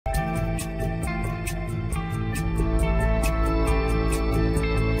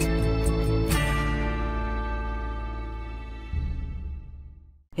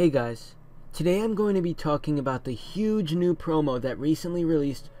Hey guys, today I'm going to be talking about the huge new promo that recently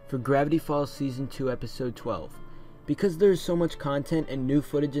released for Gravity Falls Season 2 Episode 12. Because there is so much content and new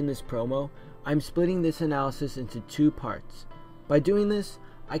footage in this promo, I'm splitting this analysis into two parts. By doing this,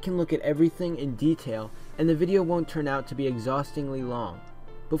 I can look at everything in detail and the video won't turn out to be exhaustingly long.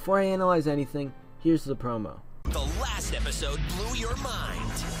 Before I analyze anything, here's the promo. The last episode blew your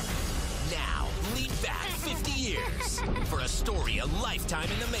mind. Now, leap back 50 years for a story a lifetime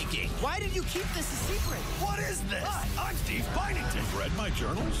in the making. Why did you keep this a secret? What is this? Hi, I'm Steve Bynington. Read my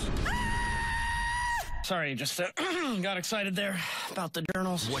journals? Sorry, just got excited there about the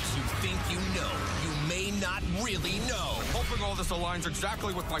journals. What you think you know, you may not really know. Hoping all this aligns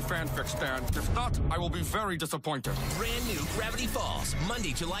exactly with my fanfic, Stan. If not, I will be very disappointed. Brand new Gravity Falls,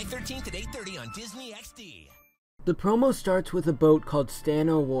 Monday, July 13th at 8:30 on Disney XD. The promo starts with a boat called Stan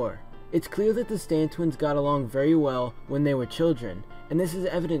O'War. It's clear that the Stan twins got along very well when they were children, and this is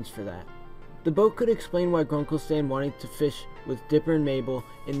evidence for that. The boat could explain why Grunkle Stan wanted to fish with Dipper and Mabel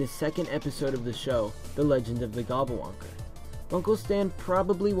in the second episode of the show, The Legend of the Gobblewonker. Grunkle Stan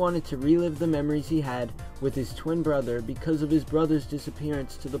probably wanted to relive the memories he had with his twin brother because of his brother's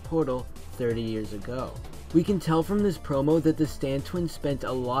disappearance to the portal 30 years ago. We can tell from this promo that the Stan twins spent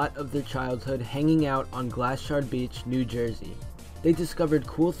a lot of their childhood hanging out on Glass Shard Beach, New Jersey. They discovered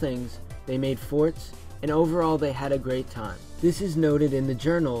cool things, they made forts, and overall they had a great time. This is noted in the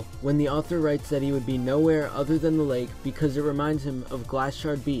journal when the author writes that he would be nowhere other than the lake because it reminds him of Glass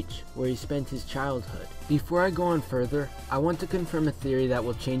Shard Beach, where he spent his childhood. Before I go on further, I want to confirm a theory that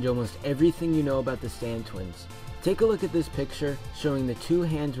will change almost everything you know about the Stan twins. Take a look at this picture showing the two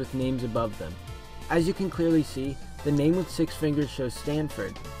hands with names above them. As you can clearly see, the name with 6 fingers shows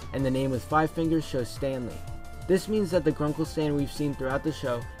Stanford, and the name with 5 fingers shows Stanley. This means that the Grunkle Stan we've seen throughout the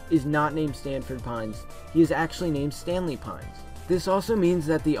show is not named Stanford Pines, he is actually named Stanley Pines. This also means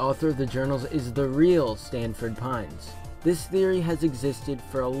that the author of the journals is the real Stanford Pines. This theory has existed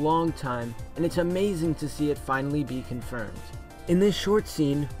for a long time, and it's amazing to see it finally be confirmed. In this short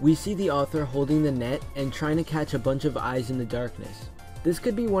scene, we see the author holding the net and trying to catch a bunch of eyes in the darkness. This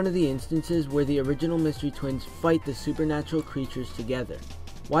could be one of the instances where the original Mystery Twins fight the supernatural creatures together.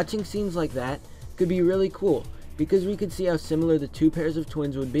 Watching scenes like that could be really cool, because we could see how similar the two pairs of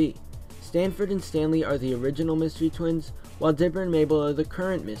twins would be. Stanford and Stanley are the original Mystery Twins, while Dipper and Mabel are the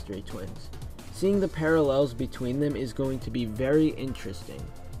current Mystery Twins. Seeing the parallels between them is going to be very interesting.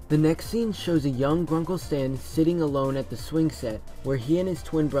 The next scene shows a young Grunkle Stan sitting alone at the swing set where he and his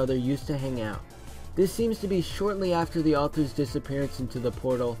twin brother used to hang out. This seems to be shortly after the author's disappearance into the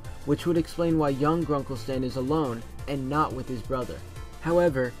portal, which would explain why young Grunkle Stan is alone and not with his brother.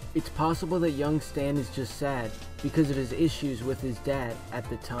 However, it's possible that young Stan is just sad because of his issues with his dad at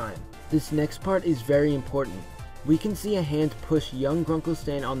the time. This next part is very important. We can see a hand push young Grunkle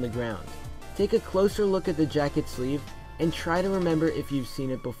Stan on the ground. Take a closer look at the jacket sleeve and try to remember if you've seen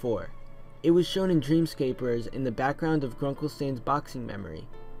it before. It was shown in Dreamscapers in the background of Grunkle Stan's boxing memory.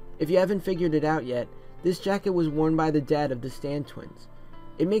 If you haven't figured it out yet, this jacket was worn by the dad of the Stan twins.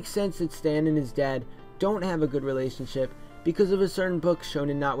 It makes sense that Stan and his dad don't have a good relationship because of a certain book shown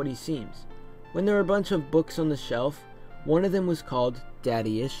in Not What He Seems. When there were a bunch of books on the shelf, one of them was called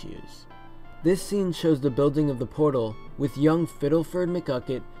Daddy Issues. This scene shows the building of the portal with young Fiddleford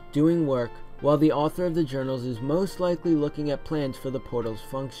McGucket doing work while the author of the journals is most likely looking at plans for the portal's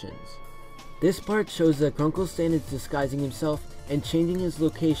functions. This part shows that Grunkle Stan is disguising himself and changing his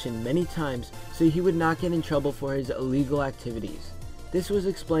location many times so he would not get in trouble for his illegal activities. This was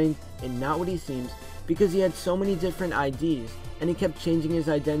explained in Not What He Seems because he had so many different IDs and he kept changing his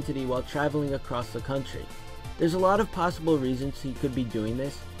identity while traveling across the country. There's a lot of possible reasons he could be doing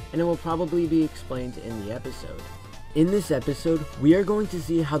this, and it will probably be explained in the episode. In this episode, we are going to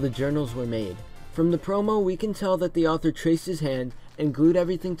see how the journals were made. From the promo, we can tell that the author traced his hand and glued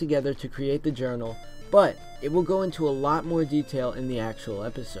everything together to create the journal, but it will go into a lot more detail in the actual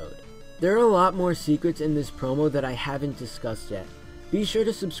episode. There are a lot more secrets in this promo that I haven't discussed yet. Be sure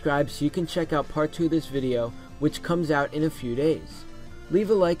to subscribe so you can check out part 2 of this video, which comes out in a few days. Leave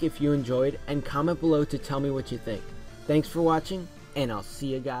a like if you enjoyed, and comment below to tell me what you think. Thanks for watching, and I'll see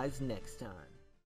you guys next time.